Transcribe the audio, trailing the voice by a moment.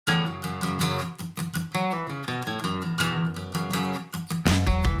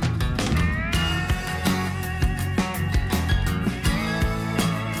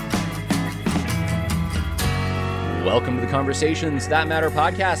Welcome to the Conversations That Matter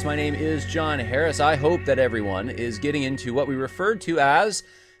podcast. My name is John Harris. I hope that everyone is getting into what we refer to as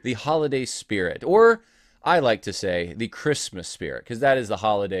the holiday spirit, or I like to say the Christmas spirit, because that is the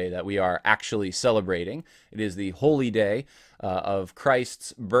holiday that we are actually celebrating. It is the holy day of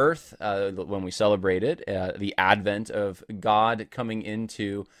Christ's birth when we celebrate it, the advent of God coming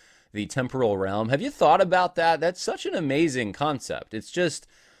into the temporal realm. Have you thought about that? That's such an amazing concept. It's just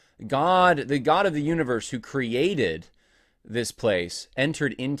God, the God of the universe who created this place,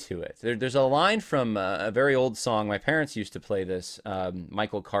 entered into it. There's a line from a very old song. My parents used to play this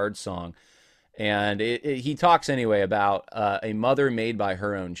Michael Card song. And he talks anyway about a mother made by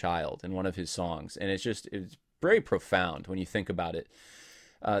her own child in one of his songs. And it's very profound when you think about it.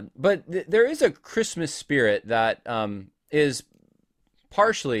 But there is a Christmas spirit that is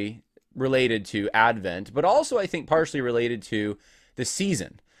partially related to Advent, but also I think partially related to the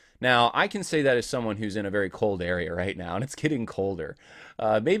season. Now, I can say that as someone who's in a very cold area right now, and it's getting colder.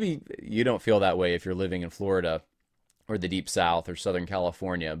 Maybe you don't feel that way if you're living in Florida or the Deep South or Southern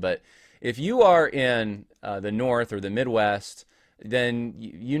California, but if you are in the North or the Midwest, then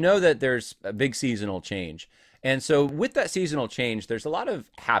you know that there's a big seasonal change. And so with that seasonal change, there's a lot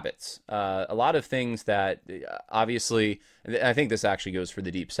of habits, a lot of things that obviously, I think this actually goes for the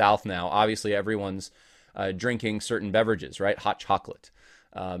Deep South now. Obviously, everyone's drinking certain beverages, right? Hot chocolate.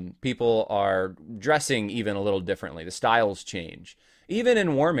 People are dressing even a little differently. The styles change. Even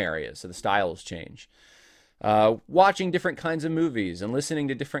in warm areas, so the styles change. Watching different kinds of movies and listening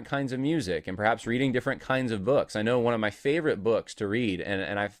to different kinds of music and perhaps reading different kinds of books. I know one of my favorite books to read,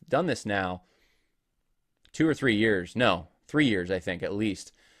 and I've done this now 2 or 3 years, no, 3 years I think at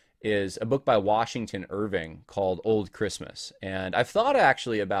least, is a book by Washington Irving called Old Christmas. And I've thought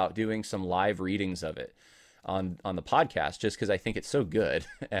actually about doing some live readings of it on the podcast just because I think it's so good.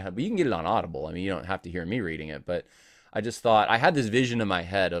 But you can get it on Audible. I mean, you don't have to hear me reading it, but I just thought I had this vision in my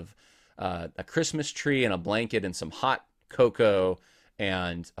head of a Christmas tree and a blanket and some hot cocoa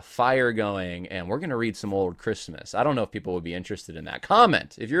and a fire going, and we're going to read some Old Christmas. I don't know if people would be interested in that.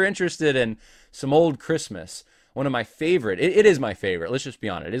 Comment if you're interested in some Old Christmas. One of my favorite, it is my favorite, let's just be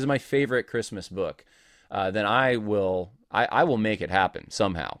honest, it is my favorite Christmas book. Then I will make it happen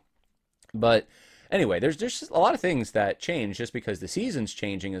somehow. But anyway, there's just a lot of things that change just because the season's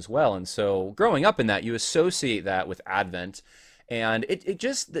changing as well. And so growing up in that, you associate that with Advent. And it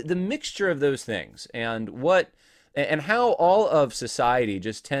just, the mixture of those things and how all of society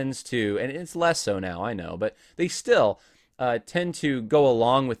just tends to, and it's less so now, I know, but they still tend to go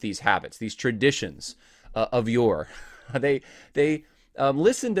along with these habits, these traditions of yore. They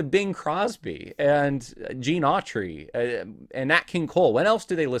listen to Bing Crosby and Gene Autry and Nat King Cole. When else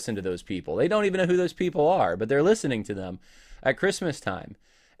do they listen to those people? They don't even know who those people are, but they're listening to them at Christmas time.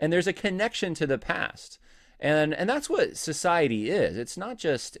 And there's a connection to the past. And that's what society is. It's not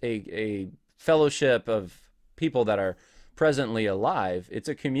just a fellowship of people that are presently alive. It's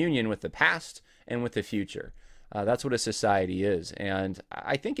a communion with the past and with the future. That's what a society is. And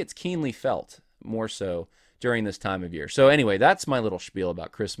I think it's keenly felt more so during this time of year. So anyway, that's my little spiel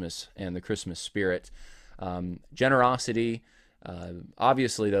about Christmas and the Christmas spirit. Generosity.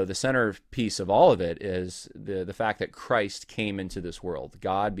 Obviously, though, the centerpiece of all of it is the fact that Christ came into this world.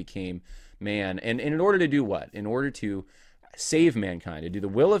 God became man. And in order to do what? In order to save mankind, to do the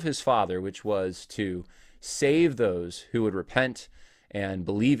will of his Father, which was to save those who would repent and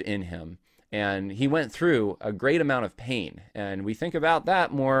believe in him. And he went through a great amount of pain. And we think about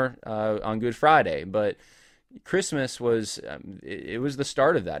that more on Good Friday. But Christmas was, it was the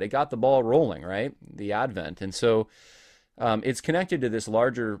start of that. It got the ball rolling, right? The Advent. And so it's connected to this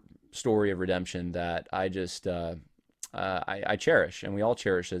larger story of redemption that I just, I cherish, and we all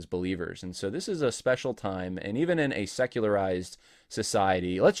cherish as believers. And so this is a special time, and even in a secularized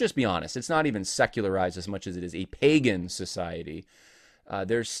society, let's just be honest, it's not even secularized as much as it is a pagan society.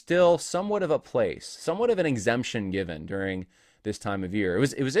 There's still somewhat of a place, somewhat of an exemption given during this time of year.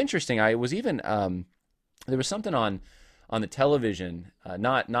 It was interesting. I was even there was something on the television,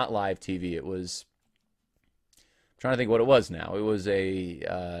 not live TV. It was, I'm trying to think what it was now. It was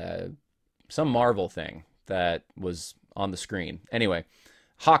some Marvel thing that was on the screen. Anyway,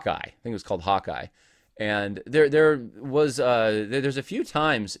 Hawkeye. I think it was called Hawkeye. And there's a few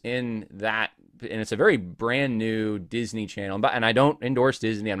times in that, and it's a very brand new Disney channel. And I don't endorse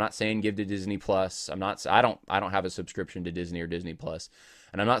Disney. I'm not saying give to Disney Plus. I don't have a subscription to Disney or Disney Plus.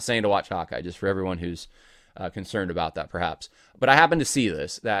 And I'm not saying to watch Hawkeye, just for everyone who's concerned about that, perhaps. But I happened to see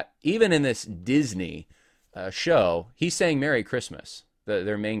this, that even in this Disney show, he's saying Merry Christmas,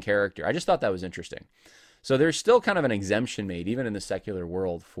 their main character. I just thought that was interesting. So there's still kind of an exemption made, even in the secular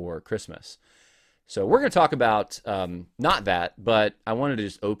world, for Christmas. So we're going to talk about not that, but I wanted to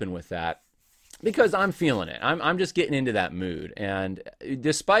just open with that because I'm feeling it. I'm just getting into that mood. And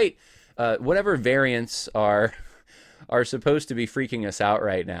despite whatever variants are supposed to be freaking us out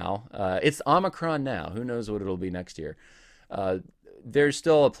right now, it's Omicron now. Who knows what it'll be next year? There's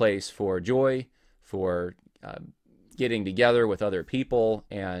still a place for joy, for getting together with other people.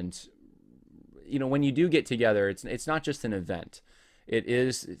 And, when you do get together, it's not just an event. It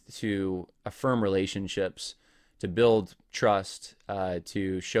is to affirm relationships, to build trust,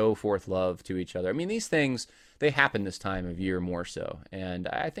 to show forth love to each other. I mean, these things, they happen this time of year more so. And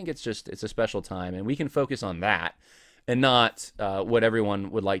I think it's a special time, and we can focus on that and not what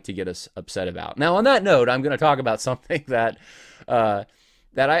everyone would like to get us upset about. Now, on that note, I'm going to talk about something that I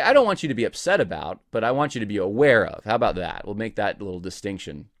don't want you to be upset about, but I want you to be aware of. How about that? We'll make that little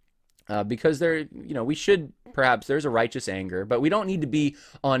distinction. Because we should, perhaps there's a righteous anger, but we don't need to be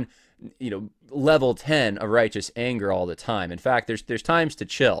on, level 10 of righteous anger all the time. In fact, there's times to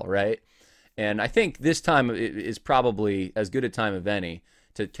chill, right? And I think this time is probably as good a time of any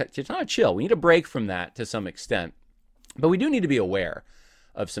to kind of chill. We need a break from that to some extent, but we do need to be aware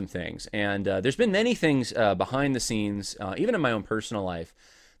of some things. And there's been many things behind the scenes, even in my own personal life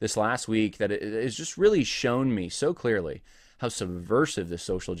this last week, that it has just really shown me so clearly how subversive the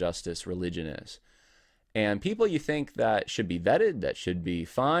social justice religion is. And people you think that should be vetted, that should be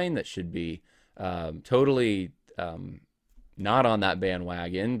fine, that should be totally not on that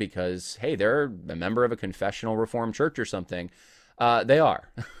bandwagon because, hey, they're a member of a confessional Reformed church or something. They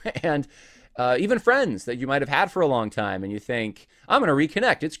are. And even friends that you might have had for a long time, and you think, I'm going to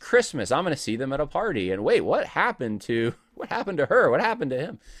reconnect. It's Christmas. I'm going to see them at a party. And wait, what happened to her? What happened to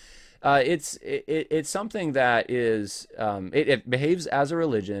him? It's something that is it behaves as a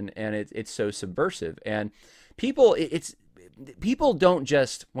religion, and it's so subversive. And people don't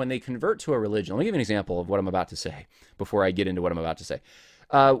just, when they convert to a religion. Let me give you an example of what I'm about to say before I get into what I'm about to say.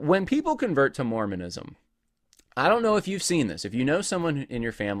 When people convert to Mormonism, I don't know if you've seen this. If you know someone in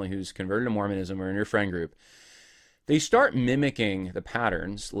your family who's converted to Mormonism or in your friend group, they start mimicking the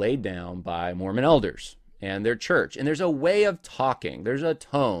patterns laid down by Mormon elders and their church. And there's a way of talking. There's a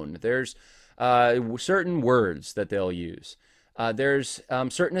tone. There's certain words that they'll use. There's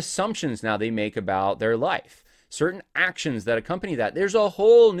certain assumptions now they make about their life. Certain actions that accompany that. There's a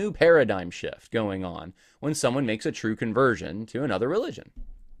whole new paradigm shift going on when someone makes a true conversion to another religion.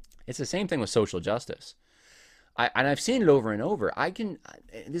 It's the same thing with social justice. And I've seen it over and over.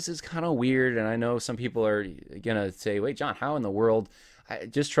 This is kind of weird, and I know some people are going to say, wait, John, how in the world?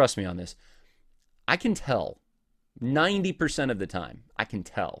 Just trust me on this. I can tell 90% of the time. I can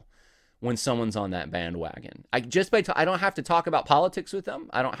tell when someone's on that bandwagon. I don't have to talk about politics with them.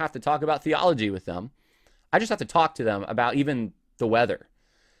 I don't have to talk about theology with them. I just have to talk to them about even the weather.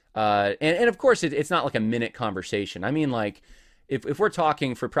 And of course, it's not like a minute conversation. I mean, like if we're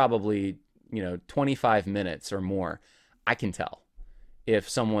talking for probably 25 minutes or more, I can tell if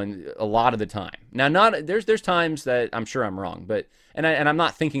someone, a lot of the time. Now, there's times that I'm sure I'm wrong, but and I'm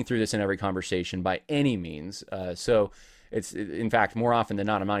not thinking through this in every conversation by any means. So it's, in fact, more often than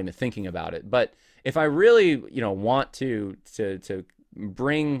not, I'm not even thinking about it. But if I really want to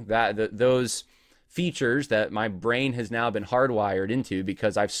bring those features that my brain has now been hardwired into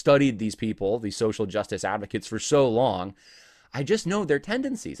because I've studied these people, these social justice advocates, for so long, I just know their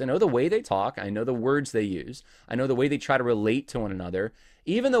tendencies. I know the way they talk. I know the words they use. I know the way they try to relate to one another.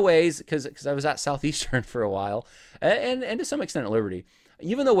 Even the ways, because I was at Southeastern for a while, and to some extent at Liberty,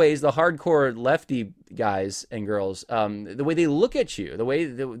 even the ways the hardcore lefty guys and girls, the way they look at you, the way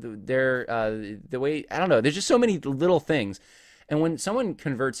the way, I don't know, there's just so many little things. And when someone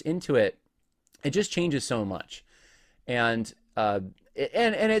converts into it, it just changes so much. And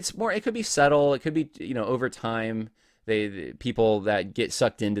it's more, it could be subtle. It could be, over time. The people that get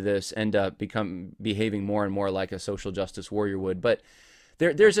sucked into this end up behaving more and more like a social justice warrior would. But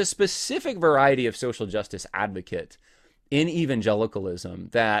there's a specific variety of social justice advocate in evangelicalism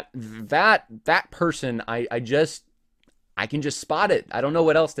that person, I can just spot it. I don't know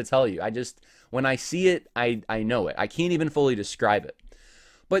what else to tell you. When I see it, I know it. I can't even fully describe it.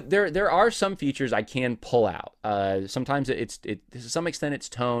 But there are some features I can pull out. Sometimes to some extent it's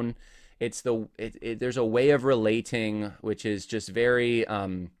tone. There's a way of relating which is just very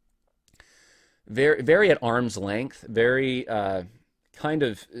very very at arm's length, very kind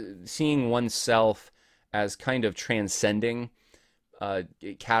of seeing oneself as kind of transcending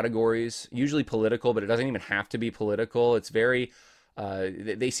categories, usually political, but it doesn't even have to be political. It's very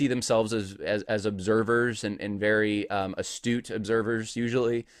they see themselves as observers and very astute observers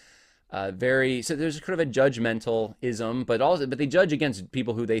usually. very, so there's kind of a judgmentalism, but they judge against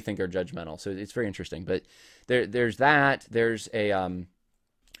people who they think are judgmental. So it's very interesting. But there's that. There's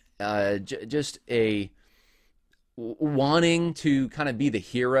just a wanting to kind of be the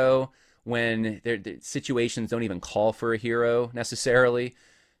hero when the situations don't even call for a hero necessarily.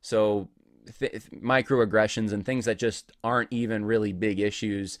 So microaggressions and things that just aren't even really big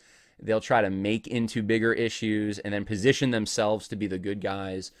issues, they'll try to make into bigger issues and then position themselves to be the good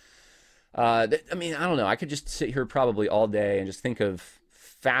guys. I don't know. I could just sit here probably all day and just think of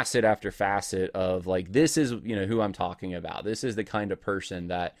facet after facet of like, this is, who I'm talking about. This is the kind of person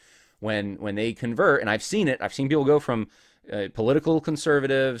that when they convert, and I've seen it, I've seen people go from political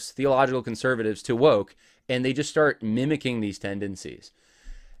conservatives, theological conservatives to woke, and they just start mimicking these tendencies.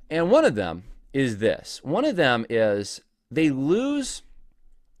 And one of them is this. One of them is they lose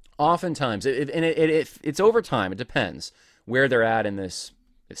oftentimes, it's over time. It depends where they're at in this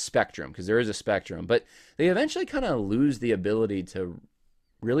spectrum, because there is a spectrum, but they eventually kind of lose the ability to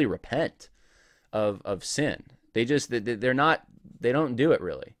really repent of sin. They don't do it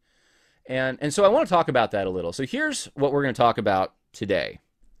really. And so I want to talk about that a little. So here's what we're going to talk about today.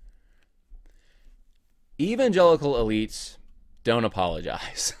 Evangelical elites don't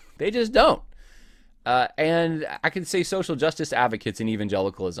apologize. They just don't. And I could say social justice advocates in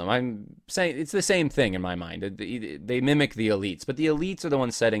evangelicalism. I'm saying it's the same thing in my mind. They mimic the elites, but the elites are the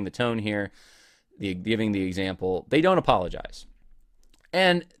ones setting the tone here, giving the example. They don't apologize.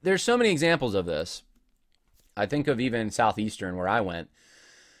 And there's so many examples of this. I think of even Southeastern, where I went,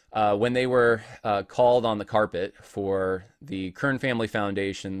 when they were called on the carpet for the Kern Family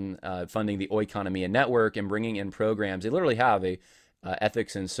Foundation funding the Oikonomia Network and bringing in programs. They literally have a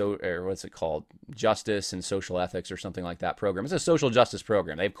ethics and justice and social ethics or something like that program. It's a social justice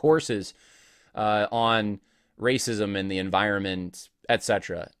program. They have courses on racism and the environment,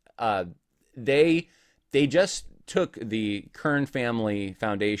 etc. They just took the Kern Family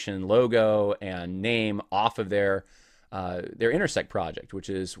Foundation logo and name off of their Intersect project, which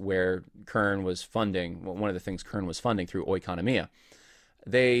is where Kern was funding, one of the things Kern was funding through Oikonomia.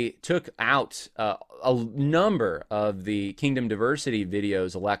 They took out a number of the Kingdom Diversity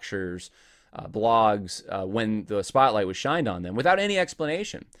videos, lectures, blogs, when the spotlight was shined on them without any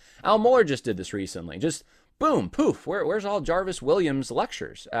explanation. Al Mohler just did this recently. Just boom, poof, where's all Jarvis Williams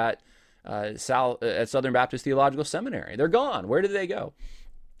lectures at Southern Baptist Theological Seminary? They're gone. Where did they go?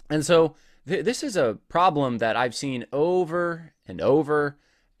 And so this is a problem that I've seen over and over,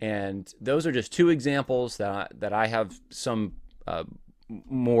 and those are just two examples that I have some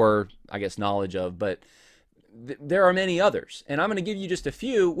more, I guess, knowledge of, but there are many others, and I'm going to give you just a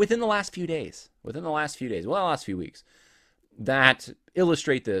few within the last few weeks, that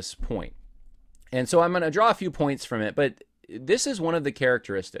illustrate this point. And so I'm going to draw a few points from it, but this is one of the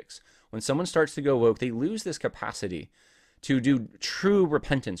characteristics. When someone starts to go woke, they lose this capacity to do true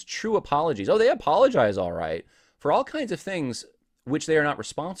repentance, true apologies. Oh, they apologize all right for all kinds of things which they are not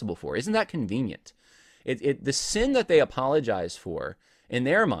responsible for. Isn't that convenient? The sin that they apologize for, in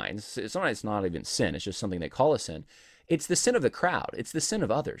their minds, sometimes it's not even sin, it's just something they call a sin. It's the sin of the crowd. It's the sin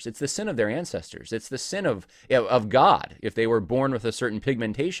of others. It's the sin of their ancestors. It's the sin of God, if they were born with a certain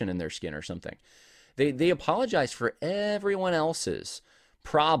pigmentation in their skin or something. They apologize for everyone else's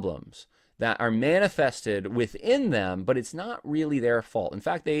problems that are manifested within them, but it's not really their fault. In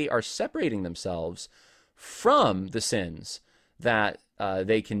fact, they are separating themselves from the sins that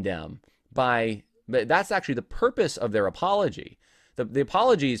they condemn but that's actually the purpose of their apology. The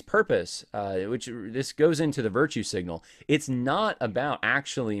apology's purpose, which this goes into the virtue signal, it's not about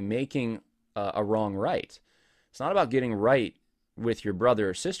actually making a wrong right. It's not about getting right with your brother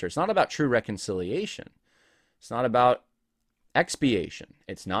or sister. It's not about true reconciliation. It's not about expiation.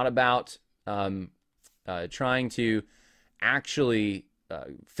 It's not about trying to actually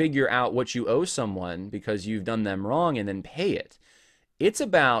figure out what you owe someone because you've done them wrong and then pay it. It's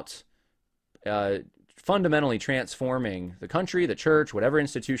about fundamentally transforming the country, the church, whatever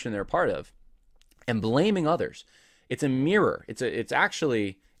institution they're a part of, and blaming others. It's a mirror. It's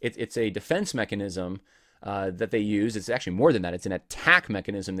a defense mechanism that they use. It's actually more than that. It's an attack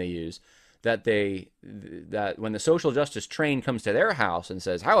mechanism they use. That when the social justice train comes to their house and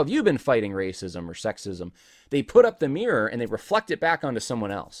says, "How have you been fighting racism or sexism?" They put up the mirror and they reflect it back onto someone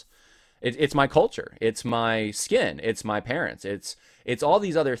else. It's my culture. It's my skin. It's my parents. It's all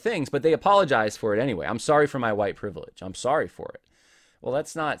these other things, but they apologize for it anyway. I'm sorry for my white privilege. I'm sorry for it. Well,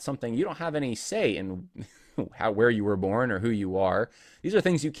 that's not something, you don't have any say in where you were born or who you are. These are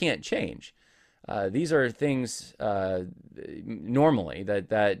things you can't change. These are things normally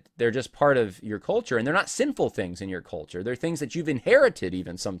that they're just part of your culture, and they're not sinful things in your culture. They're things that you've inherited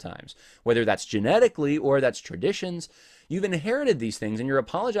even sometimes, whether that's genetically or that's traditions. You've inherited these things, and you're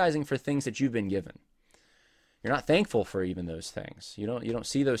apologizing for things that you've been given. You're not thankful for even those things. You don't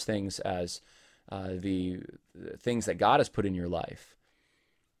see those things as the things that God has put in your life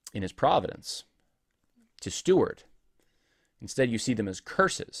in his providence to steward. Instead, you see them as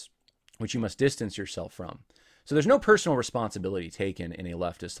curses, which you must distance yourself from. So there's no personal responsibility taken in a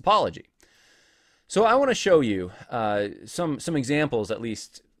leftist apology. So I want to show you some examples, at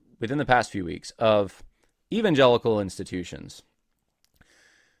least within the past few weeks, of evangelical institutions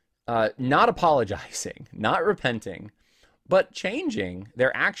not apologizing, not repenting, but changing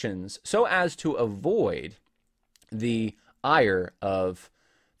their actions so as to avoid the ire of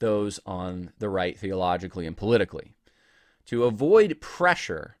those on the right theologically and politically. To avoid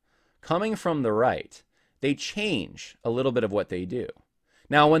pressure coming from the right, they change a little bit of what they do.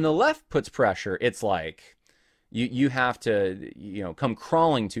 Now, when the left puts pressure, it's like you have to come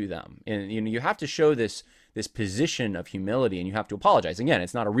crawling to them, and you have to show this position of humility, and you have to apologize. Again,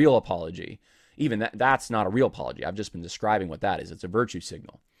 it's not a real apology. Even that's not a real apology. I've just been describing what that is. It's a virtue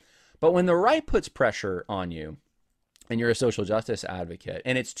signal. But when the right puts pressure on you, and you're a social justice advocate,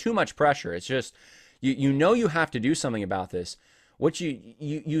 and it's too much pressure, it's just you have to do something about this. What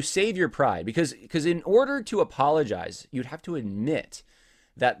you save your pride, because in order to apologize, you'd have to admit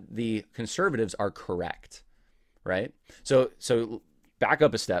that the conservatives are correct, right? So back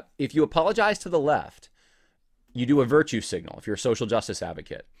up a step. If you apologize to the left, you do a virtue signal. If you're a social justice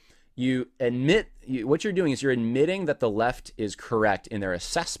advocate, you admit what you're doing is you're admitting that the left is correct in their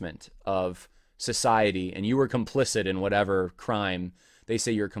assessment of society, and you were complicit in whatever crime they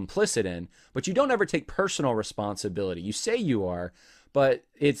say you're complicit in, but you don't ever take personal responsibility. You say you are, but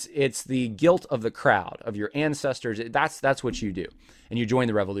it's the guilt of the crowd, of your ancestors. That's what you do, and you join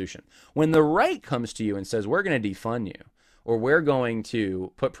the revolution. When the right comes to you and says, we're going to defund you, or we're going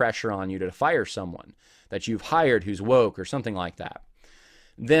to put pressure on you to fire someone that you've hired who's woke or something like that,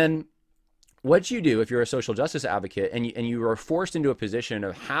 then what you do if you're a social justice advocate and you are forced into a position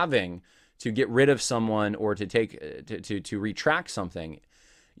of having to get rid of someone or to take to retract something,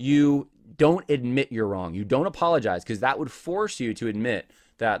 you don't admit you're wrong. You don't apologize, because that would force you to admit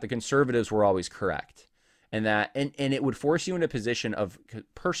that the conservatives were always correct, and it would force you in a position of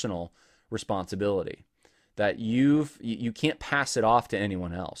personal responsibility, that you can't pass it off to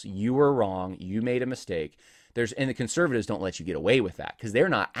anyone else. You were wrong. You made a mistake. And the conservatives don't let you get away with that, because they're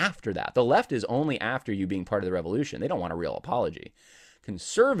not after that. The left is only after you being part of the revolution. They don't want a real apology.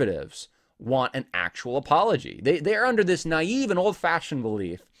 Conservatives want an actual apology. They're under this naive and old-fashioned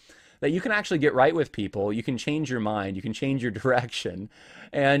belief that you can actually get right with people, you can change your mind, you can change your direction,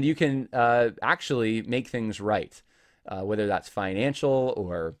 and you can actually make things right, whether that's financial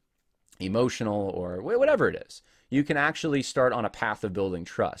or emotional or whatever it is. You can actually start on a path of building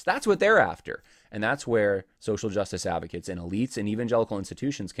trust. That's what they're after, and that's where social justice advocates and elites and evangelical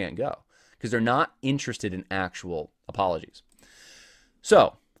institutions can't go, because they're not interested in actual apologies.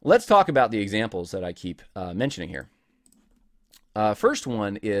 So let's talk about the examples that I keep mentioning here. First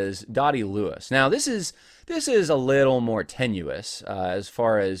one is Dottie Lewis. Now, this is a little more tenuous as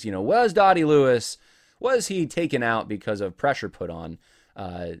far as, was Dottie Lewis, was he taken out because of pressure put on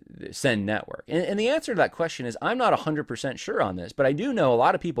Send Network? And the answer to that question is I'm not 100% sure on this, but I do know a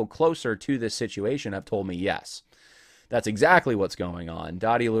lot of people closer to this situation have told me yes. That's exactly what's going on.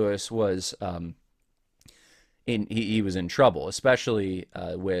 Dottie Lewis was... he was in trouble, especially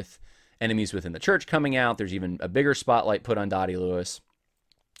with enemies within the church coming out. There's even a bigger spotlight put on Dottie Lewis,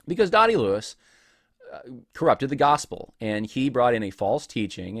 because Dottie Lewis corrupted the gospel, and he brought in a false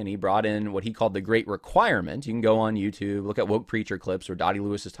teaching, and he brought in what he called the Great Requirement. You can go on YouTube, look at woke preacher clips where Dottie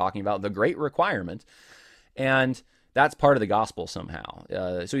Lewis is talking about the Great Requirement, and that's part of the gospel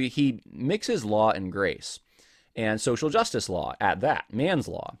somehow. So he mixes law and grace, and social justice law at that, man's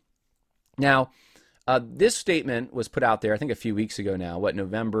law. Now, this statement was put out there, I think, a few weeks ago now.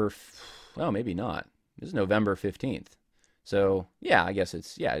 Maybe not. This is November 15th. So, yeah, I guess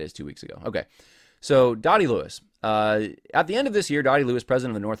it is 2 weeks ago. Okay. So, Dottie Lewis. At the end of this year, Dottie Lewis,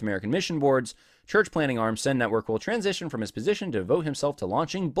 president of the North American Mission Board's church planning arm, Send Network, will transition from his position to devote himself to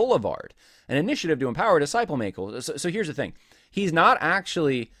launching Boulevard, an initiative to empower disciple makers. So here's the thing. He's not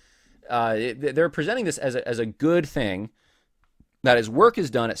actually, they're presenting this as a good thing, that his work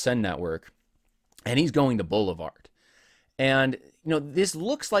is done at Send Network, and he's going to Boulevard. And, this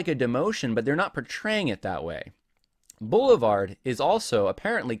looks like a demotion, but they're not portraying it that way. Boulevard is also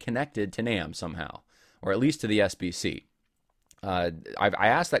apparently connected to NAM somehow, or at least to the SBC. I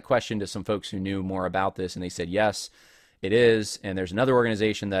asked that question to some folks who knew more about this, and they said yes, it is. And there's another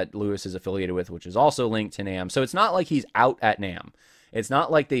organization that Lewis is affiliated with, which is also linked to NAM. So it's not like he's out at NAM. It's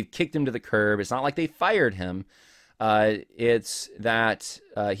not like they've kicked him to the curb. It's not like they fired him. It's that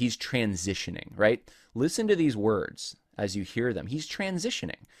he's transitioning, right? Listen to these words as you hear them. He's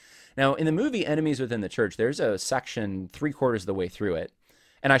transitioning. Now, in the movie Enemies Within the Church, there's a section 3/4 of the way through it.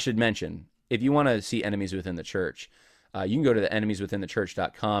 And I should mention, if you want to see Enemies Within the Church, you can go to the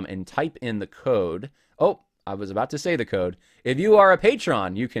enemieswithinthechurch.com and type in the code. Oh, I was about to say the code. If you are a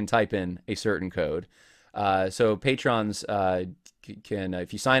patron, you can type in a certain code. So patrons can,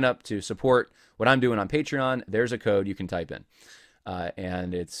 if you sign up to support what I'm doing on Patreon, there's a code you can type in.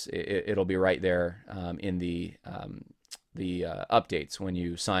 And it'll be right there in the updates when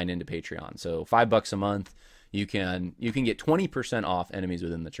you sign into Patreon. So $5 a month, you can get 20% off Enemies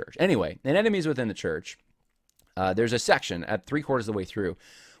Within the Church. Anyway, in Enemies Within the Church, there's a section at 3/4 of the way through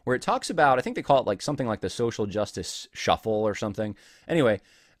where it talks about, I think they call it like something like the social justice shuffle or something. Anyway,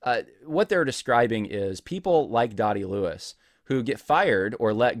 what they're describing is people like Dottie Lewis who get fired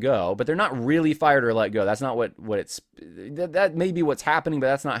or let go, but they're not really fired or let go. That's not what it's, that may be what's happening, but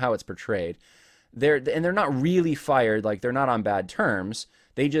that's not how it's portrayed. They're not really fired, like they're not on bad terms.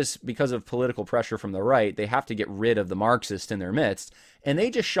 They just, because of political pressure from the right, they have to get rid of the Marxist in their midst, and they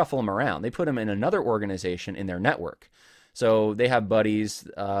just shuffle them around. They put them in another organization in their network. So they have buddies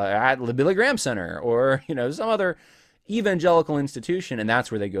at the Billy Graham Center or, some other evangelical institution, and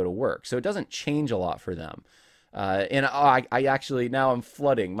that's where they go to work. So it doesn't change a lot for them. I actually, now I'm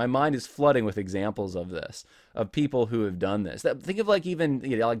flooding. My mind is flooding with examples of this, of people who have done this. Think of like even,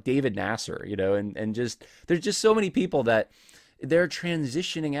 like David Nasser, and just, there's just so many people that they're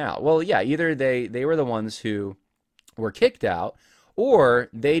transitioning out. Well, yeah, either they were the ones who were kicked out, or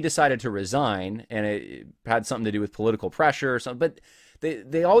they decided to resign, and it had something to do with political pressure or something. But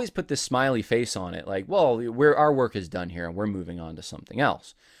they always put this smiley face on it, like, well, our work is done here, and we're moving on to something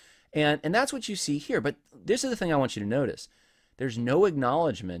else. And that's what you see here. But this is the thing I want you to notice. There's no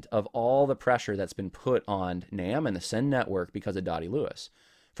acknowledgement of all the pressure that's been put on NAM and the Send Network because of Dottie Lewis,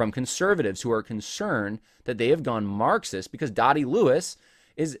 from conservatives who are concerned that they have gone Marxist because Dottie Lewis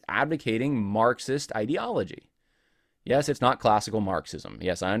is advocating Marxist ideology. Yes, it's not classical Marxism.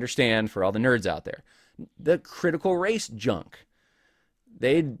 Yes, I understand for all the nerds out there. The critical race junk.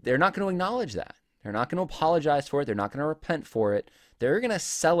 They're not going to acknowledge that. They're not going to apologize for it. They're not going to repent for it. They're going to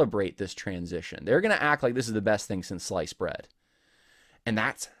celebrate this transition. They're going to act like this is the best thing since sliced bread. And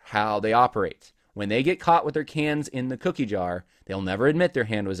that's how they operate. When they get caught with their cans in the cookie jar, they'll never admit their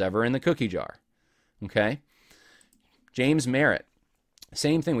hand was ever in the cookie jar. Okay? James Merritt.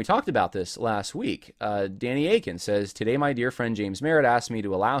 Same thing. We talked about this last week. Danny Aiken says, today my dear friend James Merritt asked me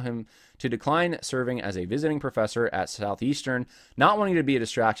to allow him to decline serving as a visiting professor at Southeastern, not wanting to be a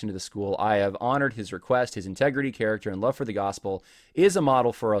distraction to the school. I have honored his request. His integrity, character, and love for the gospel is a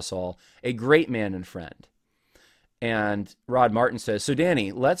model for us all. A great man and friend. And Rod Martin says, so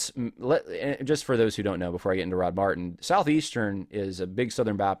Danny, just for those who don't know, before I get into Rod Martin, Southeastern is a big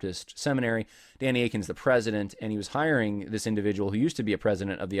Southern Baptist seminary. Danny Aiken's the president, and he was hiring this individual who used to be a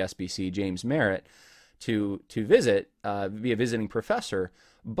president of the SBC, James Merritt, to visit, be a visiting professor.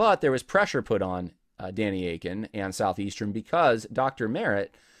 But there was pressure put on Danny Aiken and Southeastern because Dr.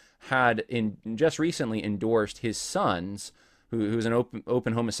 Merritt had just recently endorsed his son's, who was an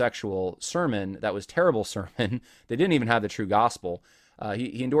open homosexual sermon that was terrible sermon. They didn't even have the true gospel.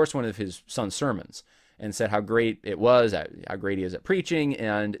 He endorsed one of his son's sermons and said how great it was, how great he is at preaching.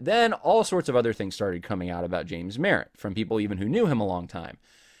 And then all sorts of other things started coming out about James Merritt from people even who knew him a long time.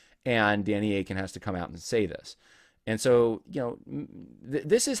 And Danny Aiken has to come out and say this. And so,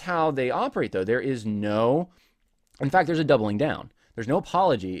 this is how they operate, though. There is no, in fact, there's a doubling down. There's no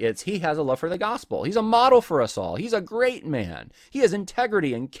apology. It's he has a love for the gospel. He's a model for us all. He's a great man. He has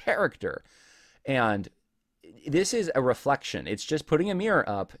integrity and character. And this is a reflection. It's just putting a mirror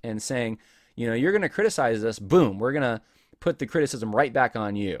up and saying, you're going to criticize us. Boom. We're going to put the criticism right back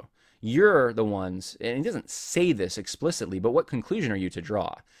on you. You're the ones, and he doesn't say this explicitly, but what conclusion are you to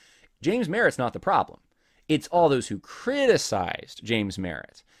draw? James Merritt's not the problem. It's all those who criticized James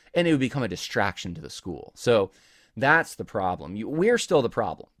Merritt, and it would become a distraction to the school. So that's the problem. We're still the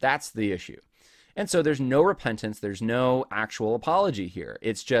problem. That's the issue. And so there's no repentance. There's no actual apology here.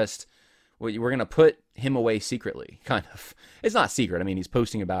 It's just, we're going to put him away secretly, kind of. It's not secret. I mean, he's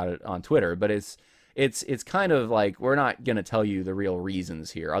posting about it on Twitter, but it's kind of like, we're not going to tell you the real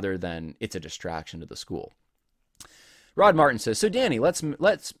reasons here other than it's a distraction to the school. Rod Martin says, so Danny, let's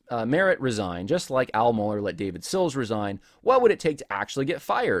Merritt resign, just like Al Mohler let David Sills resign. What would it take to actually get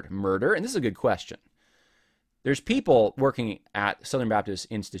fired? Murder? And this is a good question. There's people working at Southern Baptist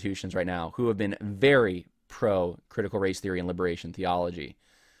institutions right now who have been very pro critical race theory and liberation theology.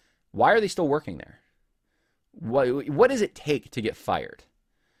 Why are they still working there? What does it take to get fired?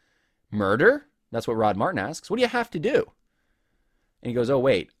 Murder? That's what Rod Martin asks. What do you have to do? And he goes, oh,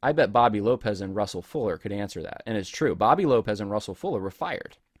 wait, I bet Bobby Lopez and Russell Fuller could answer that. And it's true. Bobby Lopez and Russell Fuller were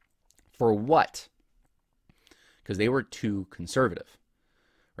fired. For what? Because they were too conservative,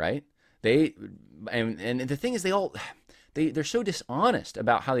 right? And the thing is, they're so dishonest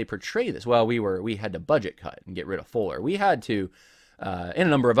about how they portray this. Well, we had to budget cut and get rid of Fuller. We had to, and a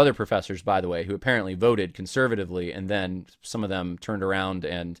number of other professors, by the way, who apparently voted conservatively, and then some of them turned around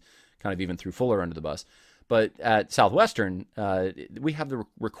and kind of even threw Fuller under the bus. But at Southwestern, we have the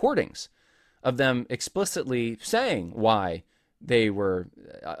recordings of them explicitly saying why they were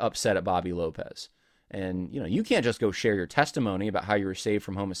upset at Bobby Lopez. And, you can't just go share your testimony about how you were saved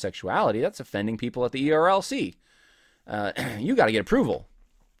from homosexuality. That's offending people at the ERLC. You got to get approval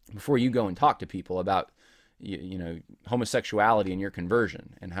before you go and talk to people about, homosexuality and your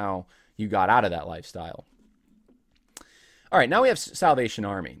conversion and how you got out of that lifestyle. All right, now we have Salvation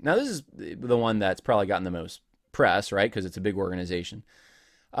Army. Now, this is the one that's probably gotten the most press, right, because it's a big organization.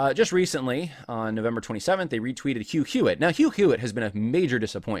 Just recently, on November 27th, they retweeted Hugh Hewitt. Now, Hugh Hewitt has been a major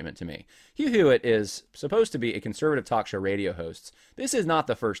disappointment to me. Hugh Hewitt is supposed to be a conservative talk show radio host. This is not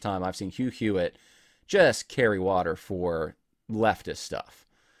the first time I've seen Hugh Hewitt just carry water for leftist stuff.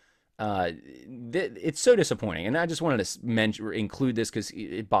 It's so disappointing, and I just wanted to include this because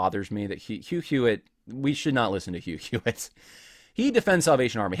it bothers me that Hugh Hewitt, we should not listen to Hugh Hewitt. He defends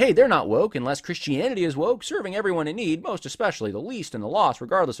Salvation Army. Hey, they're not woke unless Christianity is woke, serving everyone in need, most especially the least and the lost,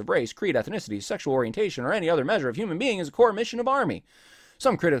 regardless of race, creed, ethnicity, sexual orientation, or any other measure of human being, is a core mission of Army.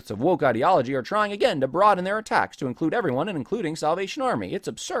 Some critics of woke ideology are trying again to broaden their attacks to include everyone and including Salvation Army. It's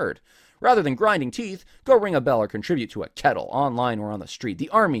absurd. Rather than grinding teeth, go ring a bell or contribute to a kettle, online or on the street. The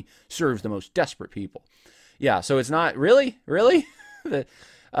Army serves the most desperate people. Yeah, so it's not really? That's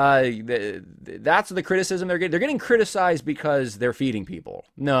the criticism they're getting. They're getting criticized because they're feeding people.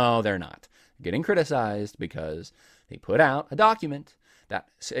 No, they're not. They're getting criticized because they put out a document that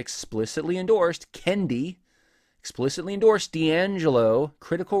explicitly endorsed Kendi, explicitly endorsed D'Angelo,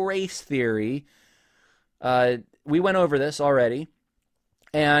 critical race theory. We went over this already.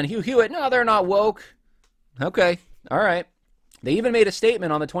 And Hugh Hewitt, no, they're not woke. Okay, all right. They even made a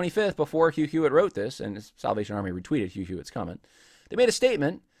statement on the 25th before Hugh Hewitt wrote this, and Salvation Army retweeted Hugh Hewitt's comment. They made a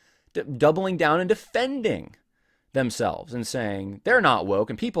statement doubling down and defending themselves and saying they're not woke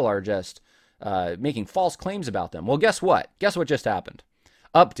and people are just making false claims about them. Well, guess what? Guess what just happened?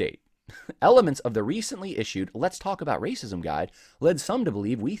 Update. Elements of the recently issued Let's Talk About Racism guide led some to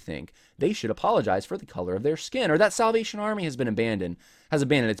believe we think they should apologize for the color of their skin, or that Salvation Army has abandoned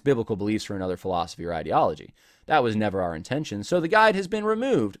its biblical beliefs for another philosophy or ideology. That was never our intention, so the guide has been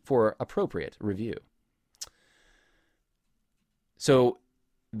removed for appropriate review. So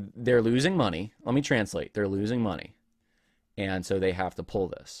they're losing money. Let me translate. They're losing money. And so they have to pull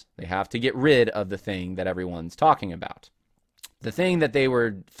this. They have to get rid of the thing that everyone's talking about. The thing that they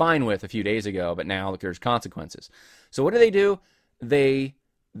were fine with a few days ago, but now there's consequences. So what do? They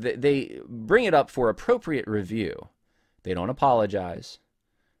bring it up for appropriate review. They don't apologize.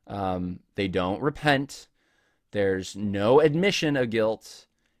 They don't repent. There's no admission of guilt.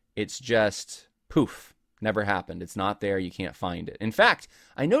 It's just poof. Never happened. It's not there. You can't find it. In fact,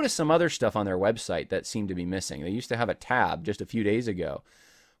 I noticed some other stuff on their website that seemed to be missing. They used to have a tab just a few days ago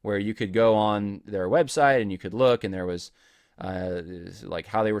where you could go on their website and you could look, and there was like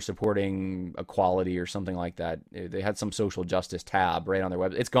how they were supporting equality or something like that. They had some social justice tab right on their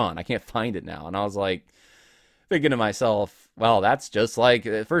website. It's gone. I can't find it now. And I was like thinking to myself, well, that's just like,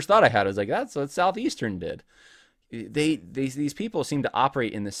 the first thought I had was like, that's what Southeastern did. These people seem to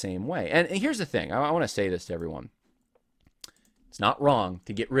operate in the same way. And here's the thing. I want to say this to everyone. It's not wrong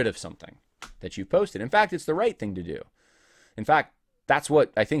to get rid of something that you posted. In fact, it's the right thing to do. In fact, that's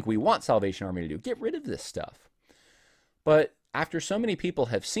what I think we want Salvation Army to do. Get rid of this stuff. But after so many people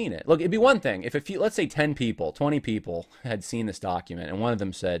have seen it, look, it'd be one thing if let's say 10 people, 20 people had seen this document and one of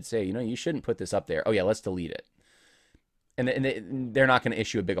them said, say, you shouldn't put this up there. Oh yeah, let's delete it. And they're not going to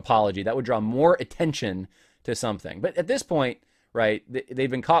issue a big apology. That would draw more attention to something. But at this point, right, they've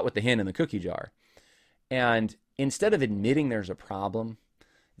been caught with the hand in the cookie jar. And instead of admitting there's a problem,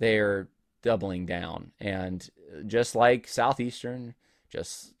 they're doubling down. And just like Southeastern,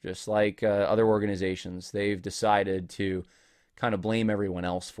 just like other organizations, they've decided to kind of blame everyone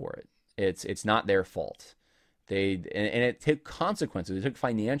else for it. It's not their fault. And it took consequences. It took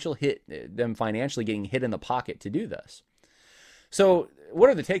them financially getting hit in the pocket to do this. So what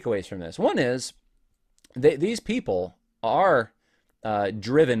are the takeaways from this? One is these people are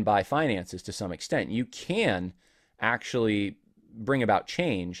driven by finances to some extent. You can actually bring about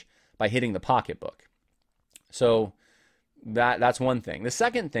change by hitting the pocketbook. So that's one thing. The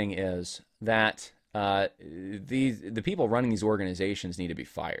second thing is that the people running these organizations need to be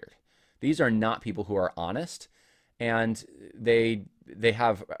fired. These are not people who are honest, and they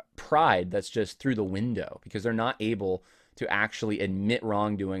have pride that's just through the window because they're not able to actually admit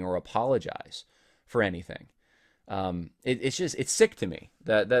wrongdoing or apologize for anything. It's sick to me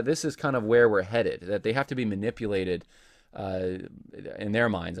that this is kind of where we're headed, that they have to be manipulated in their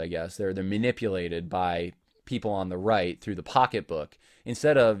minds, I guess. They're manipulated by people on the right through the pocketbook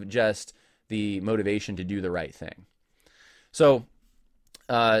instead of just the motivation to do the right thing. So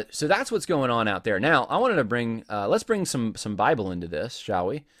that's what's going on out there. Now, I wanted to let's bring some Bible into this, shall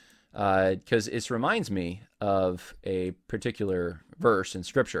we? Because it reminds me of a particular verse in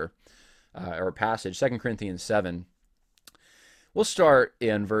Scripture, or passage, 2 Corinthians 7. We'll start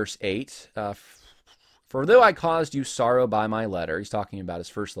in verse 8. For though I caused you sorrow by my letter, he's talking about his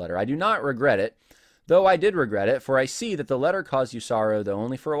first letter, I do not regret it, though I did regret it, for I see that the letter caused you sorrow, though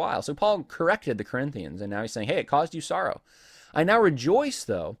only for a while. So Paul corrected the Corinthians, and now he's saying, hey, it caused you sorrow. I now rejoice,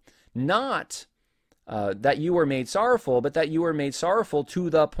 though, not that you were made sorrowful, but that you were made sorrowful to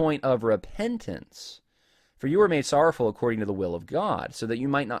the point of repentance. For you were made sorrowful according to the will of God, so that you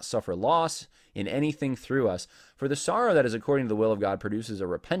might not suffer loss in anything through us. For the sorrow that is according to the will of God produces a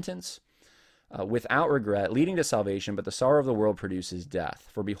repentance without regret, leading to salvation, but the sorrow of the world produces death.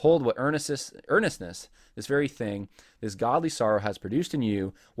 For behold, what earnestness, this very thing, this godly sorrow has produced in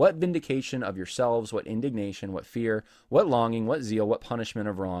you, what vindication of yourselves, what indignation, what fear, what longing, what zeal, what punishment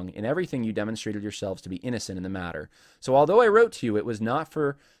of wrong. In everything you demonstrated yourselves to be innocent in the matter. So although I wrote to you, it was not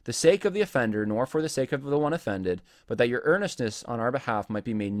for the sake of the offender, nor for the sake of the one offended, but that your earnestness on our behalf might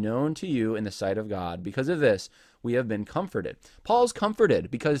be made known to you in the sight of God. Because of this, we have been comforted. Paul's comforted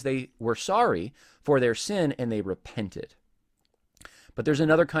because they were sorry for their sin and they repented. But there's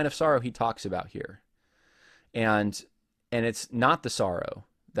another kind of sorrow he talks about here. And it's not the sorrow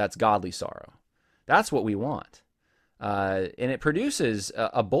that's godly sorrow. That's what we want. And it produces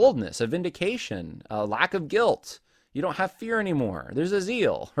a boldness, a vindication, a lack of guilt. You don't have fear anymore. There's a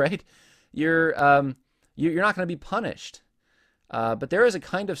zeal, right? You're not going to be punished. But there is a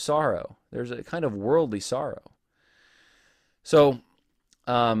kind of sorrow. There's a kind of worldly sorrow. So,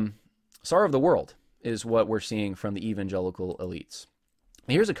 sorrow of the world is what we're seeing from the evangelical elites.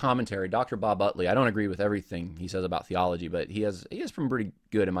 Here's a commentary, Dr. Bob Utley. I don't agree with everything he says about theology, but he has some pretty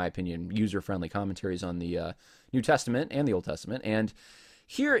good, in my opinion, user-friendly commentaries on the New Testament and the Old Testament. And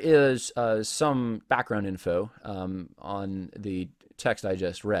here is some background info on the text I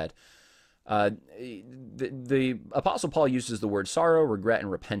just read. The Apostle Paul uses the word sorrow, regret,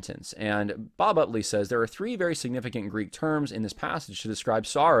 and repentance. And Bob Utley says there are three very significant Greek terms in this passage to describe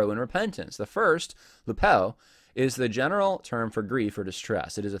sorrow and repentance. The first, lupeo, is the general term for grief or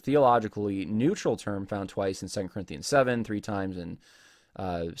distress. It is a theologically neutral term found twice in 2 Corinthians 7, 3 times in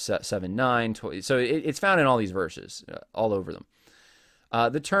 7:9. So it's found in all these verses, all over them.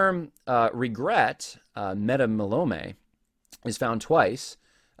 The term regret, metamelome, is found twice.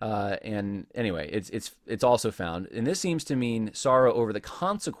 And anyway, it's also found, and this seems to mean sorrow over the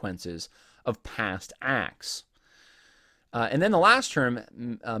consequences of past acts. And then the last term,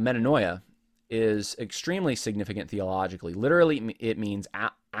 metanoia, is extremely significant theologically. Literally, it means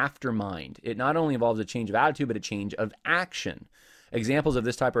after mind. It not only involves a change of attitude, but a change of action. Examples of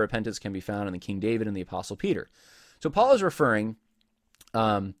this type of repentance can be found in the King David and the Apostle Peter. So Paul is referring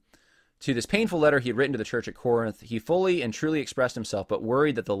to this painful letter he had written to the church at Corinth. He fully and truly expressed himself, but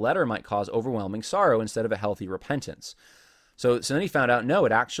worried that the letter might cause overwhelming sorrow instead of a healthy repentance. So then he found out, no,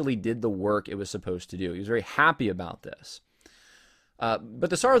 it actually did the work it was supposed to do. He was very happy about this. But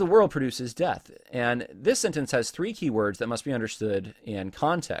the sorrow of the world produces death. And this sentence has three key words that must be understood in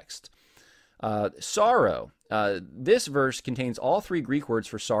context. Sorrow. This verse contains all three Greek words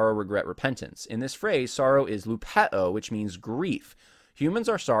for sorrow, regret, repentance. In this phrase, sorrow is lupeo, which means grief. Humans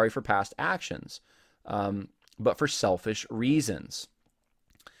are sorry for past actions, but for selfish reasons.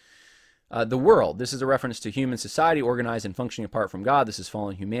 The world, this is a reference to human society organized and functioning apart from God. This is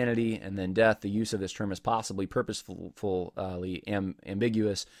fallen humanity. And then death, the use of this term is possibly purposefully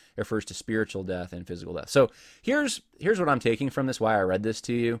ambiguous. It refers to spiritual death and physical death. So here's what I'm taking from this, why I read this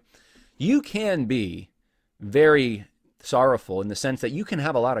to you. You can be very sorrowful in the sense that you can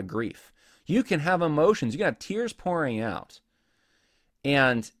have a lot of grief. You can have emotions. You can have tears pouring out.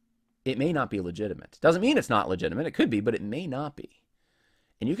 And it may not be legitimate. Doesn't mean it's not legitimate. It could be, but it may not be.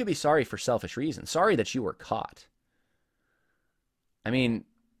 And you could be sorry for selfish reasons. Sorry that you were caught. I mean,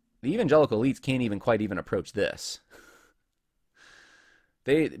 the evangelical elites can't even quite even approach this.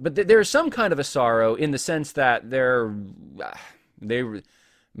 But there's some kind of a sorrow in the sense that they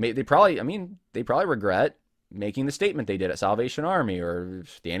probably regret making the statement they did at Salvation Army, or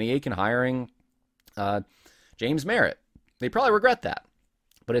Danny Akin hiring James Merritt. They probably regret that.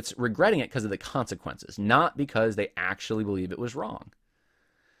 But it's regretting it because of the consequences, not because they actually believe it was wrong.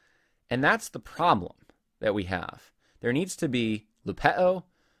 And that's the problem that we have. There needs to be lupeo,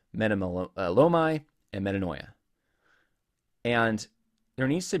 menomai, and metanoia. And there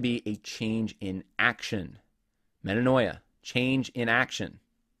needs to be a change in action. Metanoia, change in action.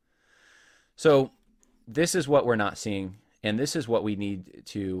 So this is what we're not seeing, and this is what we need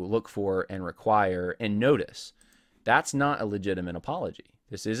to look for and require and notice. That's not a legitimate apology.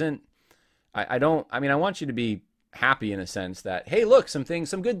 This isn't, I want you to be happy in a sense that, hey, look, some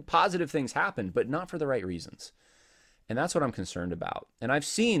good positive things happened, but not for the right reasons. And that's what I'm concerned about. And I've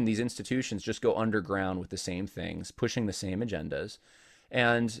seen these institutions just go underground with the same things, pushing the same agendas.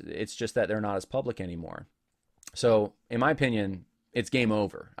 And it's just that they're not as public anymore. So in my opinion, it's game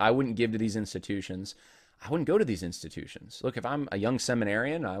over. I wouldn't give to these institutions. I wouldn't go to these institutions. Look, if I'm a young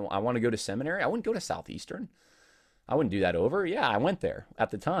seminarian, I want to go to seminary, I wouldn't go to Southeastern. I wouldn't do that over. Yeah, I went there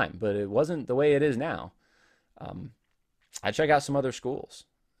at the time, but it wasn't the way it is now. I'd check out some other schools.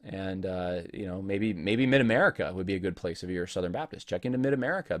 And, maybe Mid-America would be a good place if you're a Southern Baptist. Check into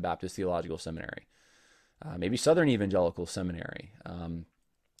Mid-America Baptist Theological Seminary. Maybe Southern Evangelical Seminary.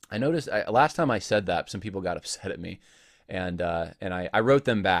 I noticed last time I said that, some people got upset at me. And I wrote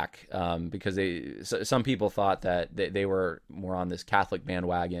them back because some people thought that they were more on this Catholic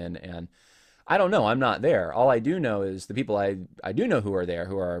bandwagon. And I don't know. I'm not there. All I do know is the people I do know who are there,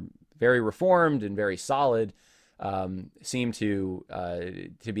 who are very reformed and very solid, seem to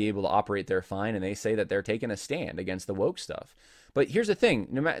be able to operate there fine. And they say that they're taking a stand against the woke stuff. But here's the thing.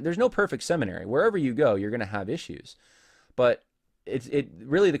 There's no perfect seminary. Wherever you go, you're going to have issues. But it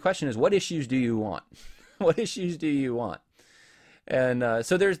really, the question is, what issues do you want? What issues do you want? And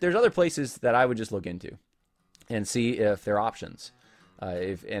so there's other places that I would just look into and see if there are options.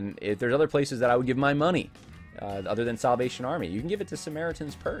 If there's other places that I would give my money, other than Salvation Army, you can give it to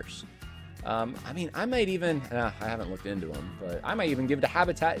Samaritan's Purse. I might even, I haven't looked into them, but I might even give it to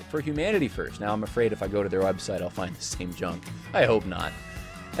Habitat for Humanity first. Now, I'm afraid if I go to their website, I'll find the same junk. I hope not.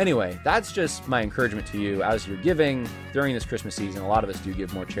 Anyway, that's just my encouragement to you as you're giving during this Christmas season. A lot of us do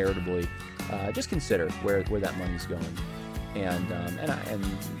give more charitably. Just consider where that money's going. And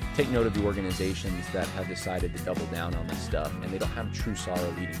take note of the organizations that have decided to double down on this stuff, and they don't have true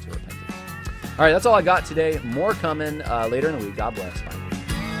sorrow leading to repentance. All right, that's all I got today. More coming later in the week. God bless. Bye.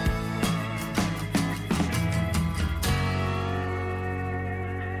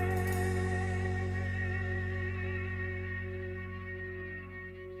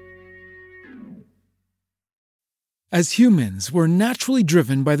 As humans, we're naturally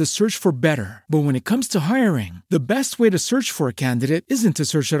driven by the search for better. But when it comes to hiring, the best way to search for a candidate isn't to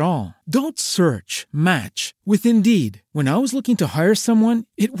search at all. Don't search, match with Indeed. When I was looking to hire someone,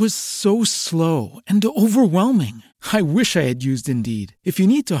 it was so slow and overwhelming. I wish I had used Indeed. If you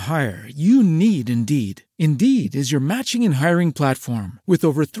need to hire, you need Indeed. Indeed is your matching and hiring platform with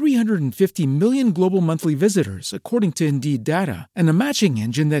over 350 million global monthly visitors, according to Indeed data, and a matching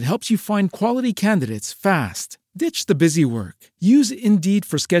engine that helps you find quality candidates fast. Ditch the busy work. Use Indeed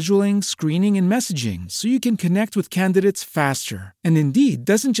for scheduling, screening, and messaging so you can connect with candidates faster. And Indeed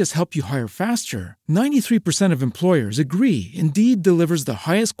doesn't just help you hire faster. 93% of employers agree Indeed delivers the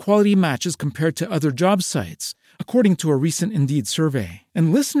highest quality matches compared to other job sites, according to a recent Indeed survey.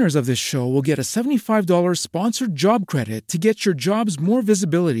 And listeners of this show will get a $75 sponsored job credit to get your jobs more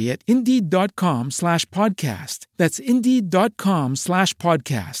visibility at Indeed.com/podcast. That's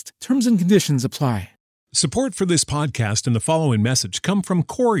Indeed.com/podcast. Terms and conditions apply. Support for this podcast and the following message come from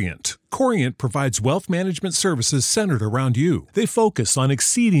Corient. Corient provides wealth management services centered around you. They focus on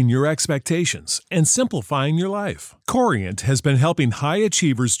exceeding your expectations and simplifying your life. Corient has been helping high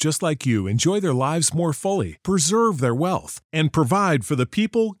achievers just like you enjoy their lives more fully, preserve their wealth, and provide for the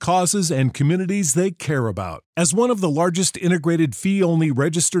people, causes, and communities they care about. As one of the largest integrated fee-only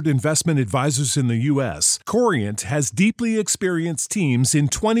registered investment advisors in the U.S., Corient has deeply experienced teams in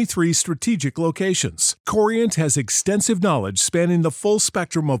 23 strategic locations. Corient has extensive knowledge spanning the full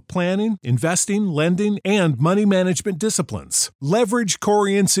spectrum of planning, investing, lending, and money management disciplines. Leverage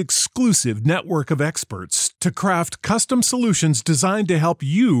Corient's exclusive network of experts to craft custom solutions designed to help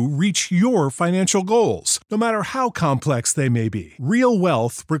you reach your financial goals, no matter how complex they may be. Real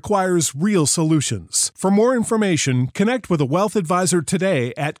wealth requires real solutions. For more information, connect with a wealth advisor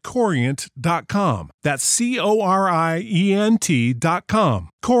today at Corient.com. That's Corient.com.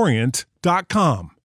 Corient.com.